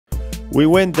We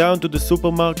went down to the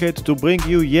supermarket to bring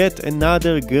you yet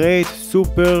another great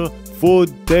super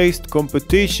food taste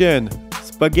competition.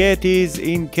 Spaghettis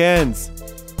in cans.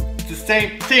 It's the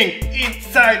same thing.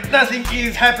 Inside, nothing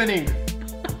is happening.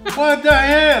 What the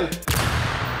hell?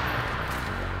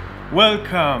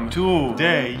 Welcome to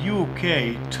the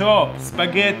UK top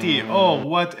spaghetti or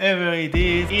whatever it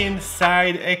is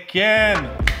inside a can.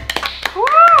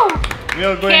 Woo! We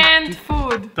are going Canned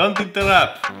food. Don't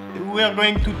interrupt. We are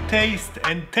going to taste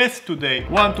and test today.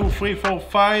 1, 2, 3, 4,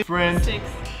 5 friends.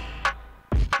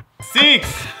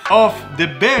 6 of the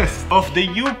best of the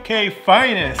UK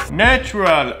finest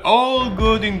natural all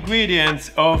good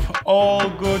ingredients of all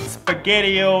good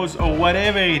spaghettios or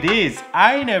whatever it is.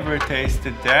 I never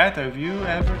tasted that. Have you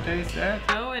ever tasted that?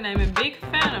 No, and I'm a big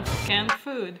fan of canned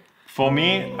food. For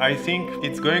me, I think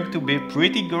it's going to be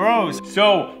pretty gross.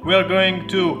 So we're going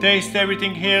to taste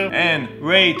everything here and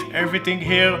rate everything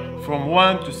here from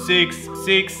 1 to 6.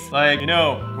 6, like, you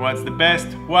know, what's the best,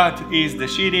 what is the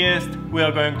shittiest. We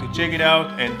are going to check it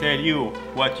out and tell you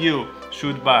what you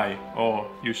should buy or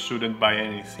you shouldn't buy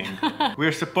anything.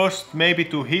 We're supposed maybe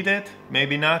to heat it,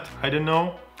 maybe not, I don't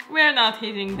know. We're not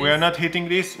hitting this. We are not hitting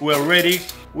this, we're ready.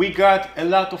 We got a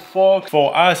lot of forks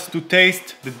for us to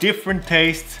taste the different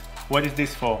tastes. What is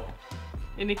this for?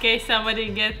 In the case somebody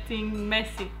getting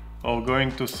messy. Or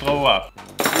going to throw up.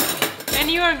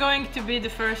 And you are going to be the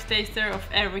first taster of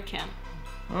every can.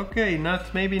 Okay,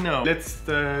 not maybe no. Let's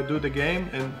do the game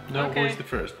and know who is the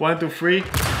first. 1, 2, 3.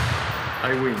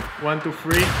 I win. 1, 2,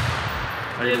 3.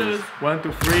 I lose. 1,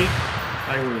 2, 3.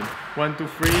 I win. 1, 2,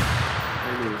 3.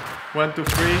 I lose. 1, 2,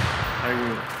 3. I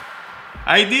win.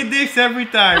 I did this every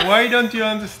time, why don't you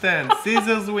understand?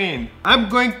 Scissors win. I'm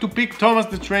going to pick Thomas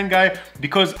the train guy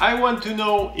because I want to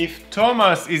know if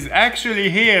Thomas is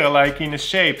actually here, like in the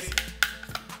shapes.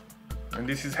 And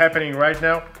this is happening right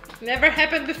now. Never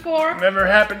happened before. Never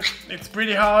happened. It's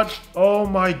pretty hard. Oh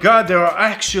my god, there are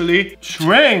actually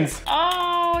trains.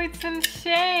 Oh, it's in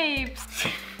shapes.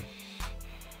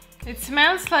 It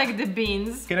smells like the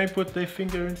beans. Can I put the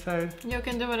finger inside? You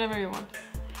can do whatever you want.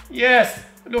 Yes,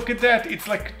 look at that. It's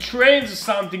like trains or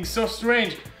something, so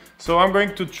strange. So I'm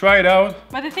going to try it out.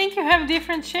 But I think you have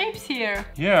different shapes here.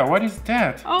 Yeah, what is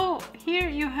that? Oh, here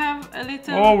you have a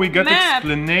little Oh, we got map.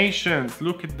 explanations.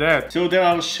 Look at that. So there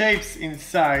are shapes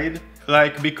inside,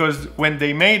 like because when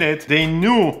they made it, they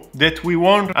knew that we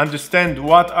won't understand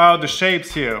what are the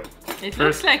shapes here. It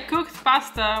looks like cooked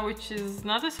pasta, which is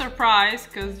not a surprise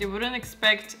because you wouldn't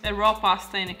expect a raw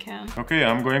pasta in a can. Okay,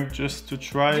 I'm going just to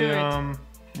try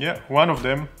yeah, one of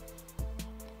them.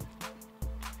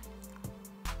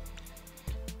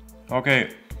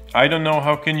 Okay, I don't know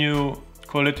how can you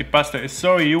call it a pasta.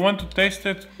 Sorry, you want to taste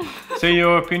it? Say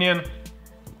your opinion.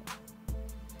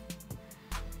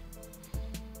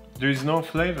 There is no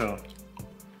flavor.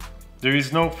 There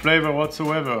is no flavor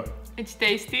whatsoever. It's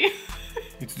tasty.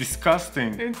 It's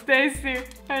disgusting. It's tasty.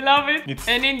 I love it.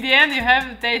 And in the end you have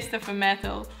the taste of a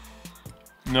metal.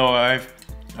 No, I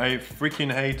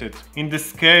freaking hate it. In the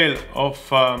scale of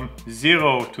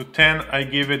 0 to 10, I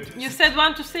give it... You said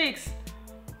 1 to 6.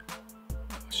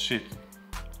 Shit.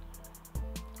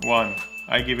 1.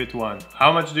 I give it 1.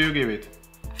 How much do you give it?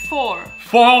 4.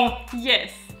 4?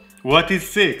 Yes. What is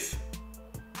 6?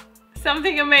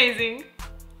 Something amazing.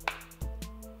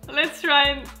 Let's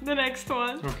try the next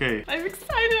one. Okay. I'm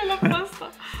excited, I love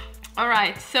pasta.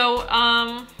 Alright, so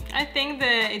I think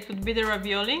it would be the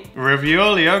ravioli.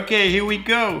 Ravioli, okay, here we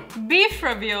go. Beef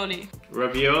ravioli.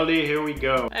 Ravioli, here we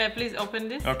go. Please open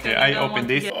this. Okay, I open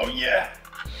this. Oh yeah!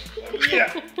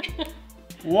 Yeah!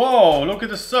 Whoa, look at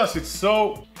the sauce,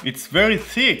 it's very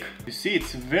thick. You see,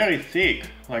 it's very thick,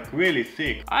 like really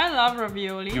thick. I love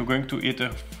ravioli. You're going to eat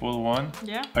a full one?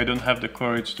 Yeah. I don't have the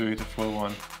courage to eat a full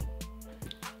one.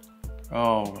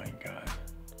 Oh my god.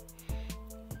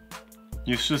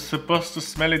 You should supposed to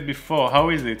smell it before. How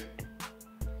is it?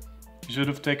 You should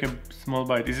have taken a small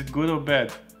bite. Is it good or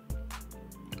bad?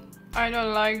 I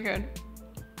don't like it.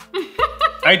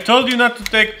 I told you not to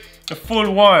take a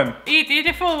full one. Eat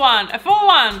a full one. A full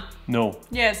one. No.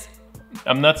 Yes.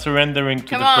 I'm not surrendering to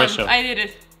Come the on, pressure. I did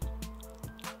it.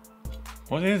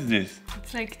 What is this?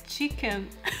 It's like chicken.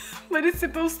 But it's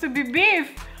supposed to be beef.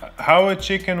 How a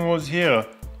chicken was here?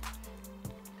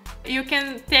 You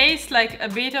can taste like a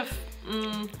bit of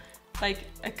like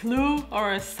a clue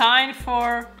or a sign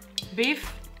for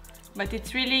beef, but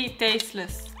it's really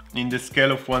tasteless. In the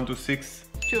scale of 1 to 6?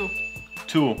 2.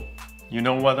 2. You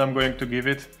know what I'm going to give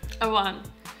it? A 1.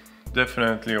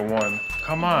 Definitely a 1.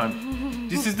 Come on.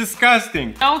 This is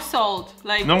disgusting. No salt.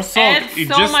 Like no salt. add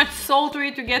so much salt to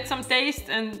it to get some taste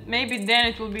and maybe then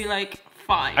it will be like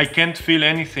 5. I can't feel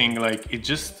anything. Like it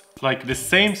just like the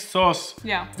same sauce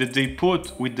that they put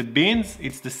with the beans.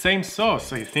 It's the same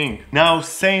sauce, I think. Now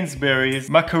Sainsbury's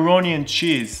macaroni and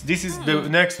cheese. This is the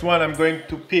next one I'm going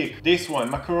to pick. This one,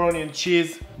 macaroni and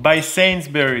cheese by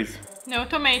Sainsbury's. No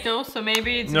tomatoes, so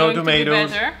maybe it's no going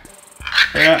tomatoes. to be better.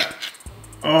 Yeah.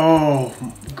 Oh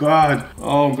God.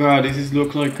 Oh God. This is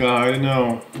look like I don't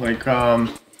know, like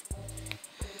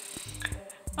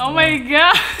Oh my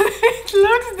God, it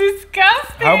looks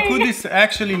disgusting. How could this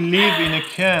actually live in a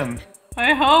can?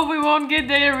 I hope we won't get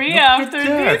diarrhea after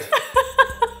this.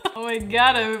 Oh my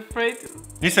God, I'm afraid.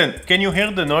 Listen, can you hear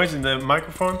the noise in the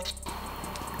microphone?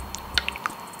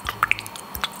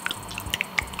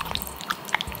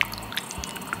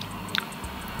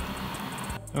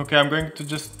 Okay, I'm going to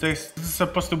just taste. This is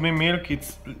supposed to be milk.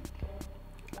 It's.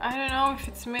 I don't know if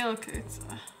it's milk. It's.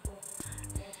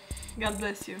 God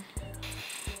bless you.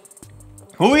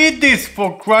 Who eat this,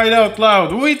 for crying out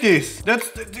loud? Who eat this?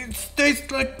 It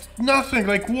tastes like nothing,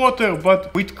 like water,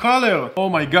 but with color. Oh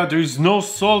my God, there is no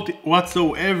salt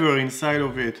whatsoever inside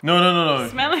of it. No.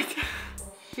 Smell it.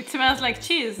 It smells like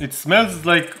cheese. It smells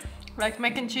like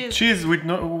mac and cheese. Cheese with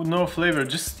no flavor.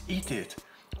 Just eat it.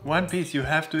 One piece, you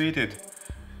have to eat it.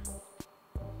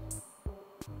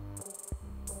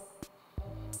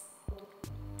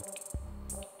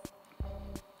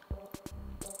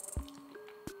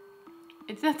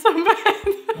 It's not so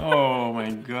bad. Oh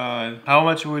my God. How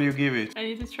much will you give it? I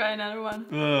need to try another one.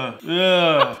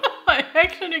 Ugh. I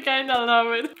actually kinda love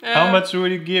it. How much will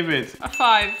you give it? A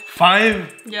 5.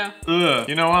 5? Yeah. Ugh.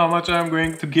 You know how much I'm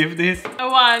going to give this? A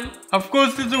 1. Of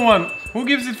course it's a 1. Who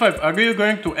gives it 5? Are you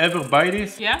going to ever buy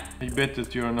this? Yeah. I bet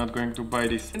that you are not going to buy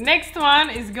this. The next one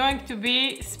is going to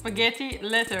be spaghetti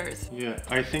letters. Yeah,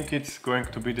 I think it's going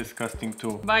to be disgusting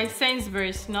too. By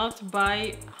Sainsbury's, not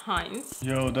by Hainz.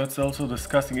 Yo, that's also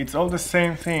disgusting. It's all the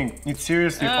same thing. It's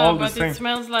seriously all the same. But it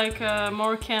smells like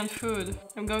more canned food.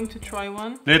 I'm going to try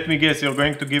one. Let me guess, you're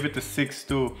going to give it a 6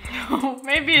 too.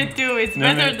 Maybe a 2. It's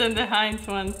better than the Hainz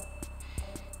one.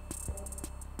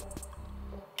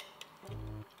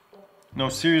 No,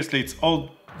 seriously, it's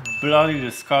all bloody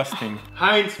disgusting.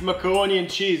 Heinz macaroni and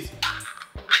cheese.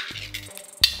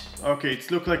 Okay,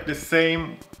 it looks like the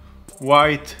same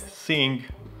white thing.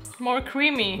 More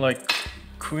creamy. Like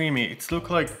creamy. It's look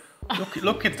like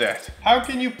look at that. How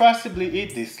can you possibly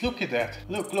eat this? Look at that.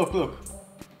 Look.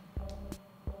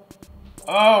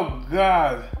 Oh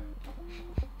God.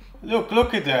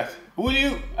 Look at that. Would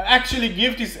you actually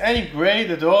give this any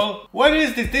grade at all? What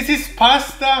is this? This is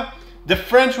pasta? The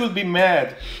French will be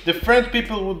mad. The French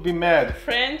people would be mad.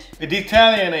 French? The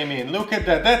Italian, I mean. Look at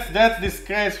that. That's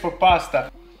disgrace for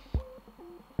pasta.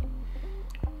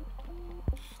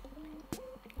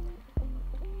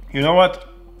 You know what?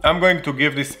 I'm going to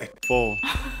give this a 4.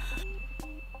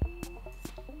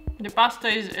 The pasta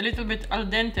is a little bit al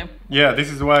dente. Yeah,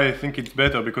 this is why I think it's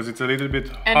better, because it's a little bit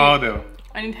harder.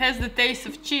 And it has the taste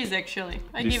of cheese, actually.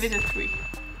 I give it a 3.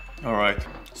 Alright,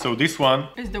 so this one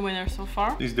is the winner so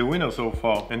far. Is the winner so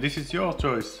far. And this is your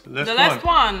choice. The last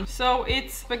one. So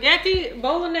it's spaghetti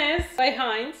bolognese by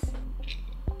Hainz.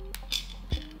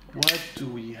 What do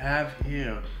we have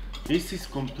here? This is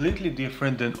completely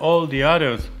different than all the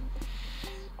others.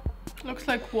 Looks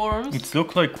like worms. It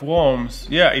looks like worms.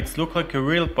 Yeah, it looks like a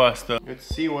real pasta. Let's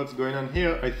see what's going on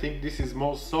here. I think this is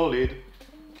more solid.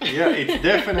 Yeah, it's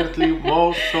definitely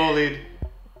more solid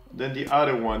than the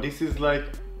other one. This is like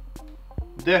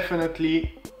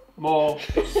definitely more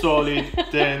solid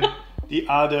than the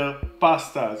other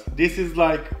pastas. This is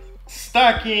like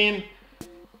stuck in.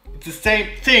 It's the same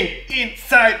thing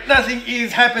inside. Nothing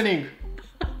is happening.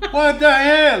 What the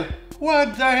hell?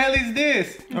 What the hell is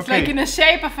this? It's like in the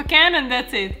shape of a can and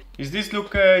that's it. Does this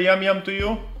look yum to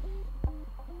you?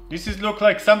 This is look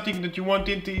like something that you want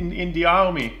in the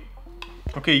army.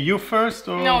 Okay, you first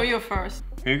or? No, you first.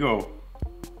 Here you go.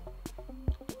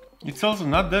 It's also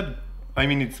not that, I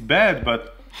mean it's bad,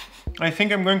 but I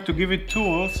think I'm going to give it 2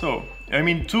 also. I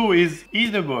mean 2 is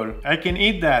eatable. I can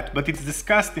eat that, but it's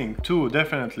disgusting. 2,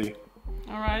 definitely.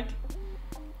 Alright.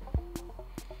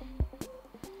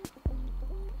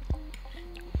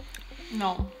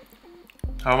 No.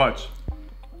 How much?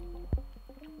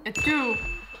 A 2.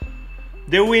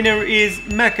 The winner is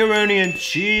macaroni and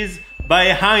cheese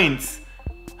by Hainz.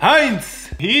 Hainz!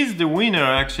 He is the winner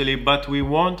actually, but I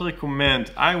won't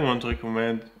recommend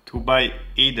to buy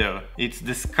either. It's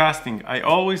disgusting. I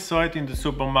always saw it in the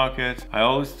supermarket. I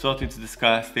always thought it's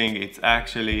disgusting. It's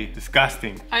actually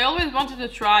disgusting. I always wanted to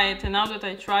try it, and now that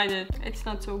I tried it, it's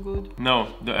not so good.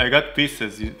 No, I got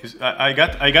pieces. I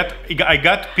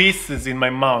got pieces in my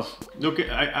mouth. Look,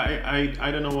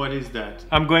 I don't know what is that.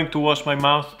 I'm going to wash my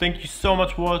mouth. Thank you so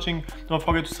much for watching. Don't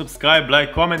forget to subscribe,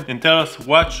 like, comment, and tell us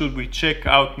what should we check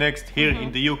out next here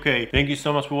in the UK. Thank you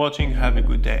so much for watching. Have a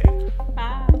good day.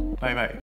 Bye. Bye bye.